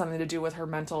trans had something to do with her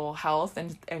mental health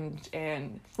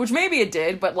and which maybe it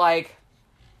did, but like,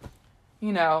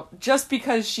 just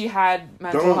because she had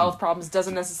mental health problems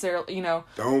doesn't necessarily,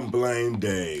 Don't blame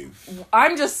Dave.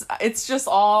 It's just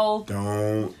all.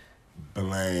 Don't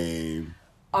blame.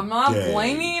 I'm not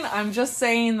blaming. I'm just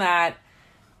saying that.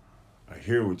 I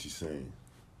hear what you're saying.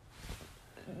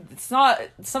 It's not.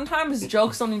 Sometimes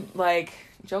jokes don't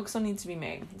need to be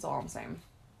made. That's all I'm saying.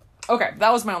 Okay,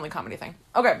 that was my only comedy thing.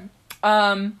 Okay,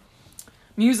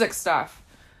 music stuff.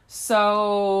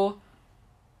 So,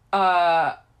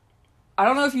 I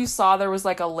don't know if you saw there was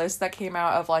like a list that came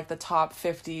out of like the top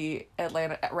 50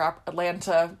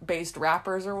 Atlanta-based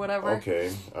rappers or whatever.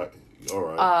 Okay. All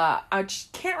right. I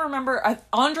just can't remember.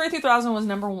 Andre 3000 was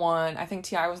number 1. I think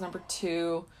T.I. was number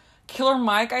 2. Killer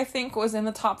Mike, I think, was in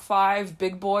the top 5.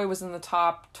 Big Boy was in the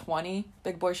top 20.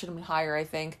 Big Boy should have been higher, I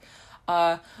think.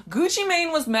 Gucci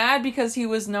Mane was mad because he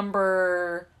was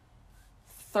number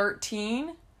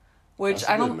 13, which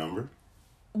That's a good number.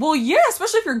 Well, yeah,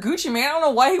 especially if you're Gucci Mane. I don't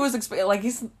know why he was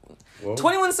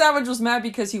 21 Savage was mad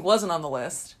because he wasn't on the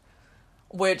list,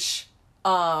 which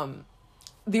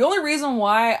the only reason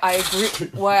why I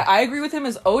agree with him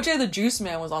is OJ the Juice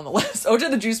Man was on the list. OJ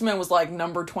the Juice Man was like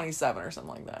number 27 or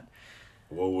something like that.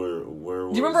 Well, where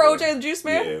do you remember OJ the Juice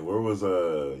Man? Yeah, where was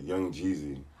Young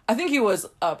Jeezy? I think he was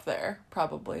up there,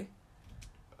 probably.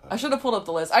 I should have pulled up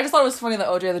the list. I just thought it was funny that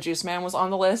OJ the Juice Man was on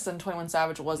the list and 21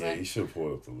 Savage wasn't. Yeah, you should have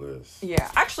pulled up the list. Yeah,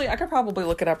 actually, I could probably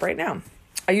look it up right now.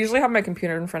 I usually have my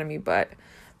computer in front of me, but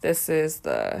this is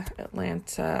the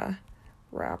Atlanta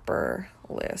rapper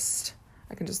list.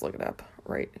 I can just look it up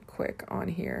right quick on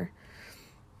here.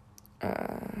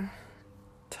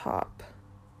 Top.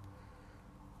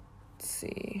 Let's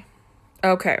see.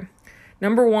 Okay.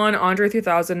 Number 1, Andre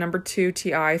 3000. Number 2,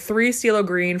 T.I. 3, CeeLo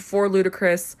Green. 4,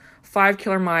 Ludacris. 5,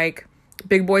 Killer Mike.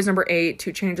 Big Boy's number 8.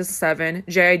 2 Chainz is 7.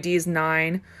 J.I.D. is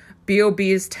 9.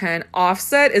 B.O.B. is 10.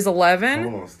 Offset is 11.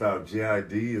 Hold on, stop.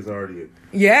 J.I.D. is already...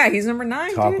 Yeah, he's number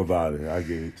 9, Talk dude. about it. I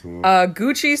gave it to him.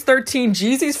 Gucci's 13.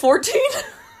 Jeezy's 14.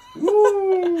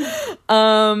 Woo!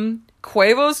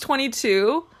 Quavo's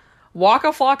 22. Waka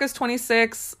Flocka's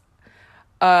 26.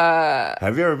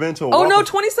 Have you ever been to a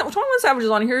 21 Savage is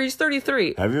on here. He's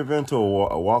 33. Have you ever been to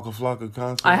a Waka Flocka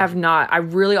concert? I have not. I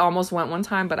really almost went one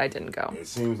time, but I didn't go. It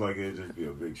seems like it'd just be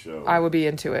a big show. I would be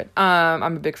into it.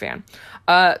 I'm a big fan.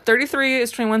 33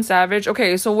 is 21 Savage.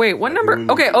 Okay, so wait, what number?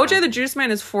 Okay, OJ the Juice Man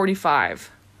is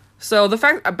 45. So the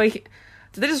fact, but did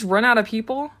they just run out of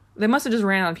people? They must have just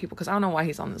ran out of people because I don't know why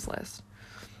he's on this list.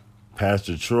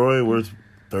 Pastor Troy, worth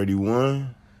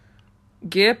 31.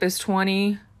 Gip is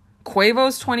 20.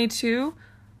 Quavo's 22.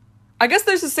 I guess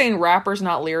there's just saying rappers,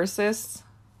 not lyricists.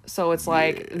 So it's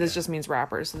like, this just means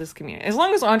rappers. So this community. As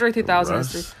long as Andre 3000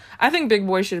 is 3. I think Big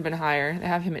Boy should have been higher. They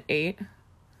have him at 8.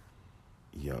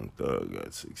 Young Thug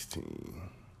got 16.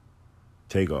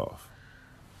 Takeoff.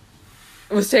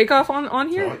 Was Takeoff on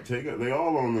here? They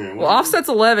all on there. Well, Offset's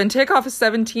 11. Takeoff is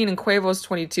 17 and Quavo's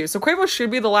 22. So Quavo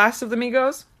should be the last of the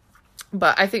Migos.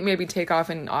 But I think maybe Takeoff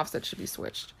and Offset should be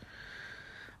switched.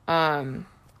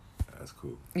 That's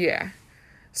cool. Yeah.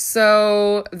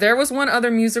 So there was one other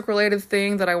music related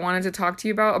thing that I wanted to talk to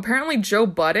you about. Apparently Joe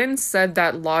Budden said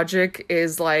that Logic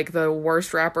is like the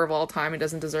worst rapper of all time and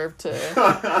doesn't deserve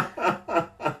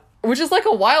to... Which is like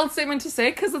a wild statement to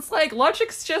say because it's like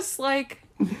Logic's just like...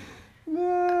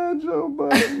 Nah, Joe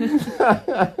Budden.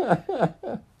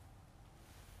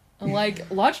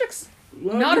 Like Logic's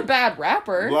not a bad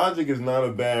rapper. Logic is not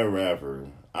a bad rapper.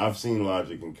 I've seen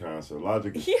Logic in concert.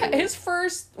 Logic is cool.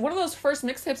 His one of those first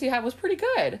mixtapes he had was pretty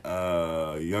good.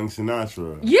 Young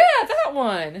Sinatra. Yeah, that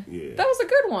one. Yeah. That was a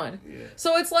good one. Yeah.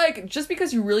 So it's like, just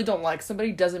because you really don't like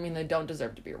somebody doesn't mean they don't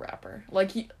deserve to be a rapper.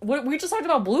 Like, we just talked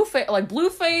about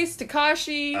Blueface,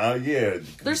 Tekashi. Yeah.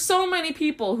 There's so many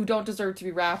people who don't deserve to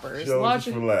be rappers. Just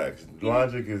relax.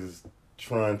 Logic is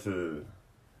trying to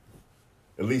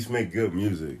at least make good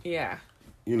music. Yeah.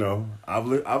 You know, I've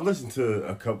listened to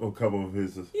a couple of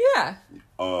his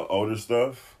older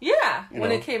stuff. Yeah,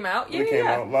 when it came out. When it came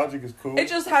out, Logic is cool. It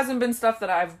just hasn't been stuff that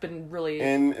I've been really...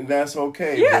 And that's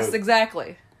okay. Yes,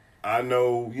 exactly. I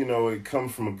know, it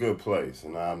comes from a good place,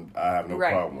 and I have no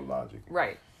problem with Logic.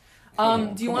 Right.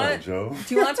 Do you want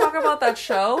to talk about that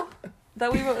show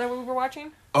that we were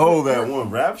watching? Oh, that one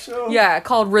rap show? Yeah,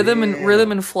 called Rhythm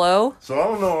and Flow. So I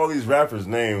don't know all these rappers'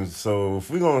 names. So if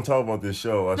we're gonna talk about this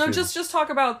show, just talk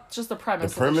about just the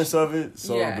premise. The premise of it.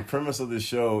 So the premise of this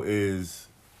show is,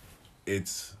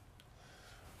 it's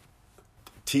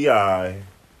T.I.,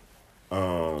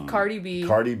 Cardi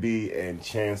B, and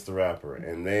Chance the Rapper,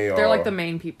 and they're like the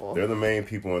main people. They're the main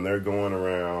people, and they're going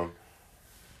around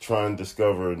trying to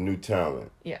discover new talent.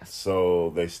 Yes.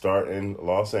 So they start in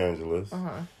Los Angeles.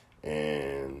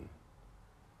 And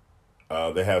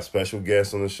they have special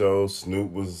guests on the show.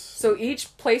 Snoop was... So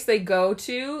each place they go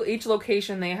to, each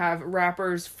location, they have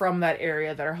rappers from that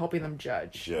area that are helping them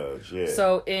judge. Yeah.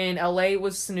 So in LA it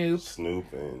was Snoop.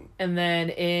 And then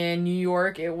in New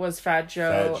York it was Fat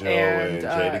Joe and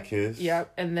Jadakiss.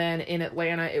 Yep. And then in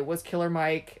Atlanta it was Killer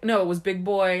Mike. No, it was Big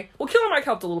Boy. Well, Killer Mike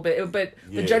helped a little bit, but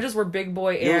the judges were Big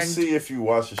Boy and You'll see if you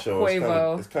watch the show.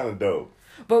 Quavo. It's kind of dope.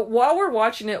 But while we're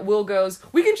watching it, Will goes,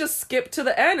 we can just skip to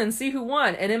the end and see who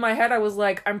won. And in my head, I was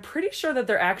like, I'm pretty sure that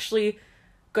they're actually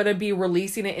going to be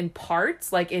releasing it in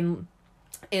parts, like in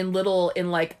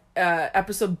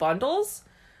episode bundles,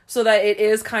 so that it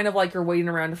is kind of like you're waiting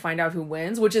around to find out who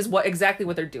wins, which is exactly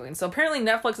what they're doing. So apparently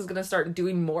Netflix is going to start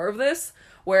doing more of this,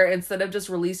 where instead of just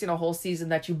releasing a whole season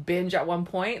that you binge at one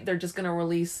point, they're just going to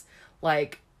release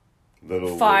like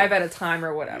 5 at a time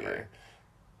or whatever. Yeah.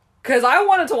 Because I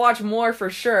wanted to watch more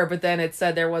for sure, but then it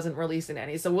said there wasn't releasing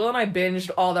any. So Will and I binged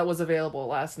all that was available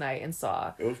last night and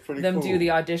saw them do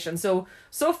the audition. So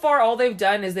far, all they've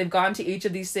done is they've gone to each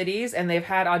of these cities and they've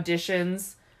had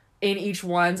auditions in each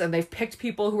ones, and they've picked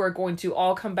people who are going to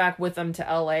all come back with them to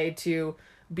LA to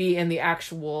be in the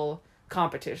actual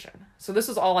competition. So this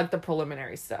was all like the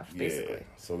preliminary stuff, basically.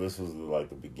 Yeah. So this was like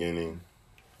the beginning.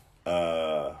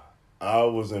 I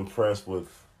was impressed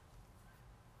with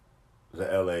the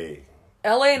LA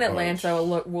and Atlanta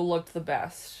looked the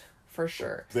best for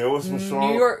sure. There was some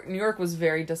strong. New York was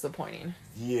very disappointing.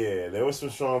 Yeah, there was some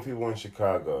strong people in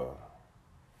Chicago.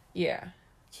 Yeah.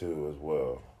 Too as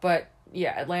well. But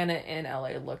yeah, Atlanta and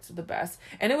LA looked the best,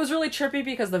 and it was really trippy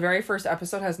because the very first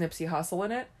episode has Nipsey Hussle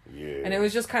in it. Yeah. And it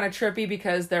was just kind of trippy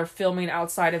because they're filming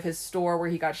outside of his store where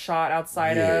he got shot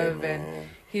outside of, man. and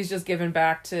he's just giving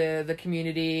back to the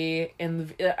community.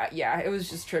 And it was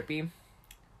just trippy.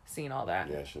 Seeing all that.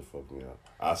 Yeah, shit fucked me up.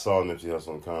 I saw Nipsey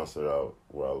Hussle in concert out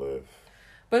where I live.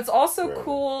 But it's also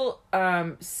cool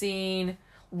seeing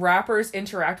rappers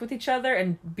interact with each other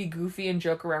and be goofy and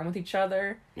joke around with each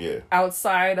other. Yeah.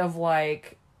 Outside of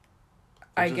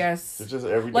guess just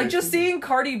everyday like just seeing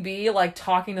Cardi B like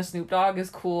talking to Snoop Dogg is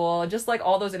cool. Just like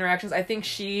all those interactions. I think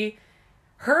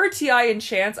her, T.I. and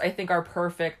Chance, I think are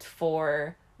perfect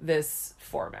for this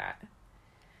format.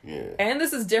 Yeah. And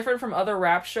this is different from other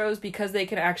rap shows because they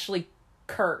can actually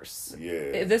curse.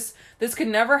 Yeah. This could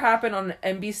never happen on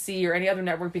NBC or any other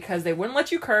network because they wouldn't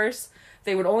let you curse.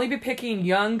 They would only be picking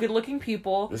young, good-looking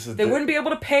people. They wouldn't be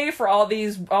able to pay for all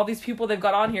these people they've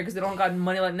got on here because they don't got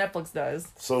money like Netflix does.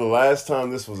 So the last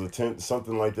time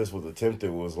something like this was attempted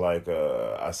was like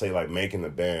I say like Making the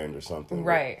Band or something.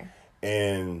 Right.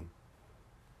 And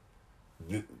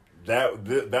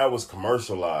that was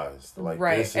commercialized. Like,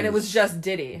 right. And it was just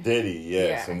Diddy.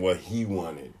 Yes, and what he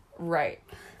wanted. Right.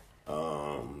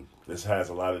 This has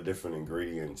a lot of different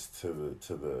ingredients to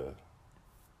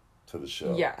the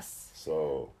show. Yes.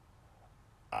 So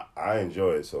I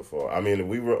enjoy it so far. I mean,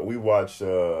 we watched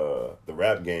the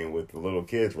Rap Game with the little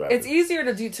kids rapping. It's easier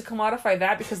to commodify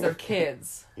that because they're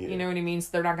kids. Yeah. You know what I mean? So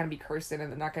they're not going to be cursing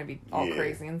and they're not going to be all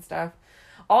crazy and stuff.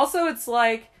 Also, it's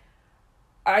like,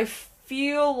 I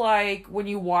feel like when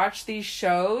you watch these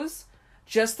shows,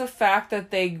 just the fact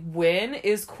that they win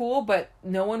is cool, but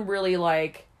no one really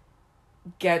like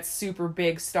gets super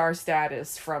big star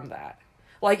status from that.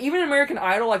 Like, even American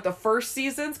Idol, like, the first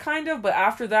seasons, kind of, but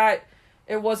after that,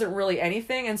 it wasn't really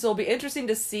anything. And so it'll be interesting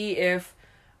to see if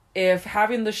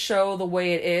having the show the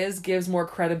way it is gives more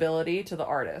credibility to the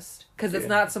artist. Because it's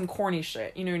not some corny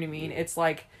shit, you know what I mean? It's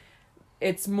like,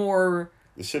 it's more...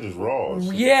 This shit is raw.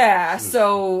 Yeah,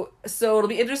 so it'll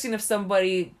be interesting if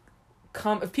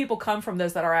people come from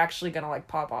this that are actually gonna, like,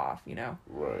 pop off, you know?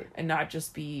 Right. And not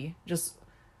just be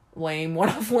lame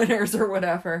one-off winners or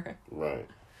whatever. Right.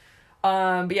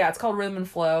 But yeah, it's called Rhythm and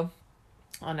Flow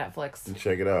on Netflix.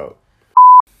 Check it out.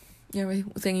 You have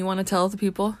anything you want to tell the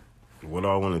people? What do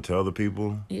I want to tell the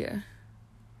people? Yeah.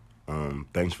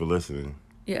 Thanks for listening.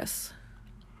 Yes.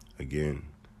 Again.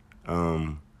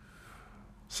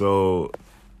 So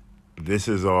this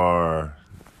is our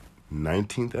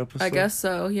 19th episode? I guess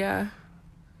so, yeah.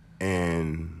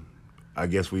 And I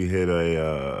guess we hit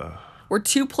a... We're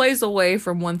 2 plays away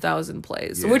from 1,000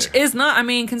 plays, which is not, I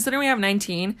mean, considering we have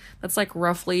 19, that's like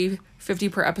roughly 50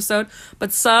 per episode.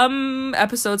 But some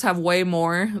episodes have way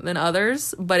more than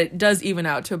others, but it does even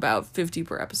out to about 50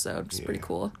 per episode, which is pretty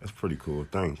cool. That's pretty cool.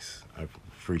 Thanks. I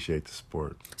appreciate the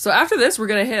support. So after this, we're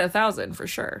going to hit 1,000 for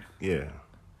sure. Yeah.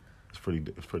 It's pretty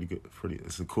good.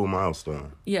 It's a cool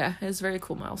milestone. Yeah, it's a very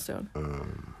cool milestone.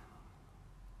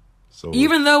 So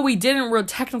even though we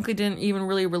technically didn't even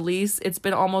really release, it's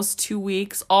been almost 2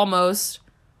 weeks. Almost.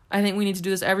 I think we need to do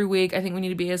this every week. I think we need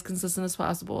to be as consistent as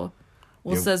possible.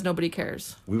 Will says nobody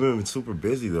cares. We've been super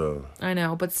busy though. I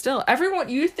know, but still,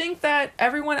 you think that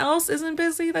everyone else isn't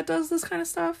busy that does this kind of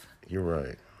stuff? You're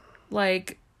right.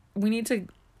 Like, we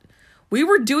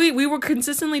were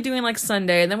consistently doing like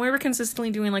Sunday, and then we were consistently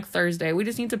doing like Thursday. We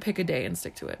just need to pick a day and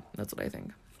stick to it. That's what I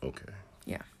think. Okay.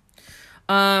 Yeah.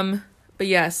 But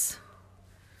yes.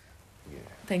 Yeah.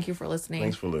 Thank you for listening.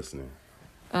 Thanks for listening.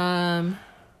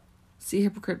 See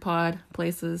Hypocrite Pod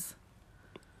places.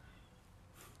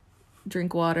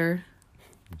 Drink water.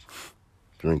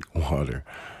 Drink water.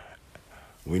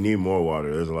 We need more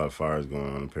water. There's a lot of fires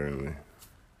going on apparently.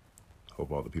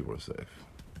 Hope all the people are safe.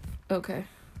 Okay.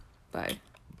 Bye.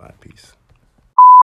 Bye. Peace.